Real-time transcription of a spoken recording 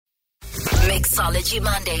Mixology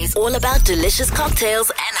Mondays, all about delicious cocktails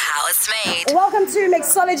and how it's made. Welcome to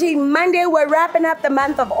Mixology Monday. We're wrapping up the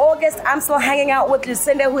month of August. I'm still hanging out with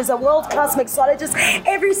Lucinda, who is a world-class mixologist.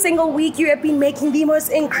 Every single week you have been making the most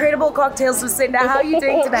incredible cocktails, Lucinda. How are you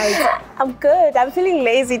doing tonight? I'm good. I'm feeling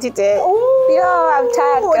lazy today. Ooh. Yeah, I'm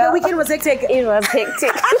tired, girl. The weekend was hectic. It was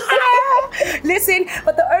hectic. Listen,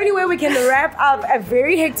 but the only way we can wrap up a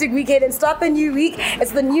very hectic weekend and start the new week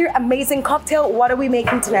is the new amazing cocktail. What are we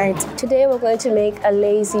making tonight? Today we're going to make a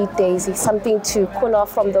lazy daisy, something to cool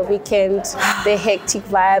off from the weekend, the hectic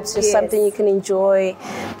vibes, just something you can enjoy.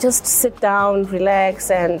 Just sit down, relax,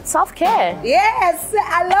 and self-care. Yes,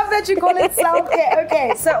 I love that you call it self-care.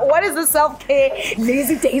 Okay, so what is the self-care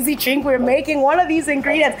lazy daisy drink we're making? What are these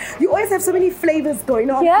ingredients? You always have so many flavors going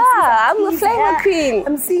on. Yeah, I'm the flavor queen.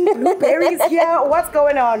 I'm seeing blueberries here. What's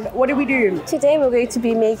going on? What do we do? Today we're going to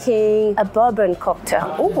be making a bourbon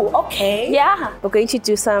cocktail. Oh, okay. Yeah, we're going to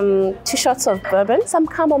do 2 shots of bourbon, some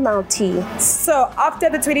chamomile tea. So after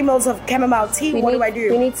the 20 ml of chamomile tea, what do I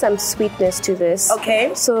do? We need some sweetness to this.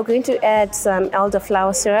 Okay. So we're going to add some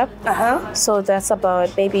elderflower syrup. Uh-huh. So that's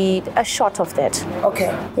about maybe a shot of that.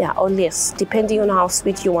 Okay. Yeah, or less, depending on how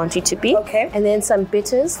sweet you want it to be. Okay. And then some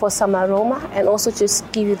bitters for some aroma and also just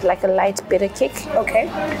give it like a light bitter kick. Okay.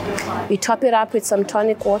 You top it up with some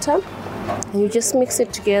tonic water. And you just mix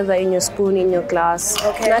it together in your spoon, in your glass.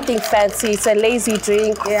 Okay. Nothing fancy. It's a lazy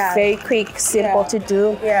drink. Yeah. Very quick, simple to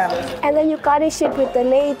do. Yeah. And then you garnish it with a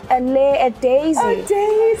daisy. A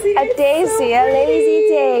daisy. A daisy. A lazy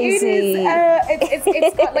daisy.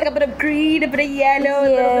 It's got like a bit of green, a bit of yellow,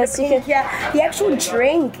 Yes, a little bit of pink. Yeah. The actual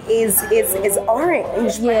drink is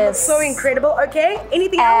orange. Yes. It's so incredible. Okay.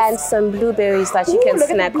 Anything And else? some blueberries that you can Look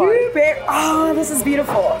at snack the on. blueberry. Oh, this is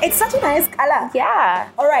beautiful. It's such a nice color. Yeah.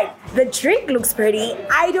 All right. The drink looks pretty.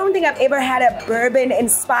 I don't think I've ever had a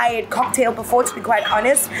bourbon-inspired cocktail before, to be quite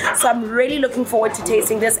honest. So I'm really looking forward to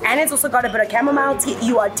tasting this. And it's also got a bit of chamomile tea.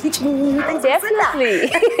 You are teaching me new things. Definitely.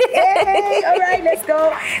 Hey, all right, let's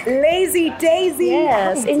go. Lazy Daisy.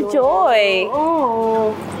 Yes, enjoy.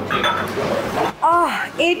 Oh,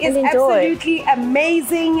 it is absolutely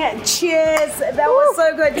amazing. Cheers. That was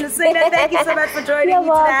so good. Lucinda, thank you so much for joining You're me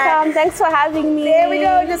tonight. welcome. Thanks for having me. There we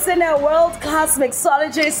go, Lucinda, world-class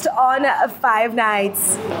mixologist on 5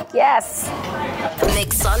 nights. Yes.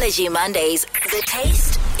 Mixology Mondays. The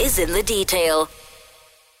taste is in the detail.